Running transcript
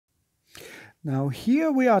Now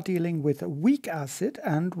here we are dealing with a weak acid,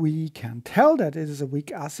 and we can tell that it is a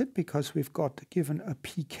weak acid because we've got given a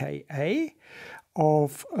pKa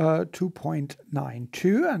of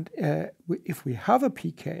 2.92, and if we have a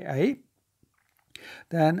pKa,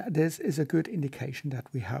 then this is a good indication that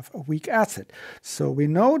we have a weak acid. So we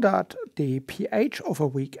know that the pH of a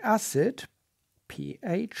weak acid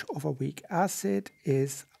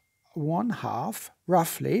is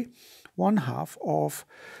roughly one half of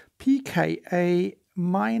pKa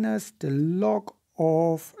minus the log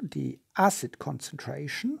of the acid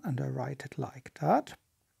concentration, and I write it like that.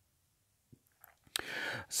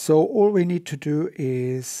 So all we need to do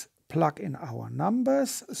is plug in our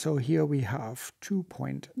numbers. So here we have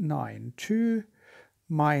 2.92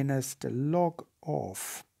 minus the log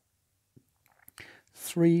of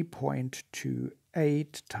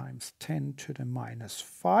 3.28 times 10 to the minus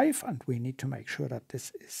 5, and we need to make sure that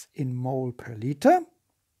this is in mole per liter.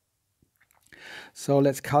 So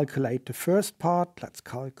let's calculate the first part. Let's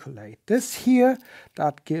calculate this here.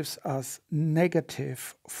 That gives us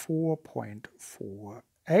negative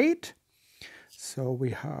 4.48. So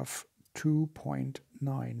we have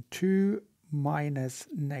 2.92 minus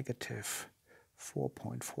negative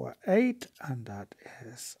 4.48, and that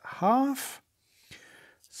is half.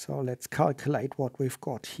 So let's calculate what we've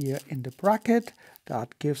got here in the bracket.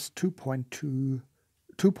 That gives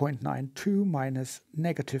 2.92 minus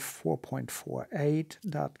negative 4.48.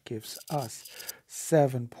 That gives us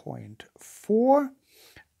 7.4.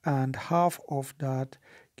 And half of that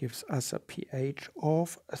gives us a pH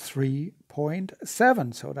of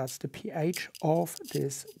 3.7. So that's the pH of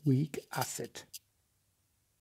this weak acid.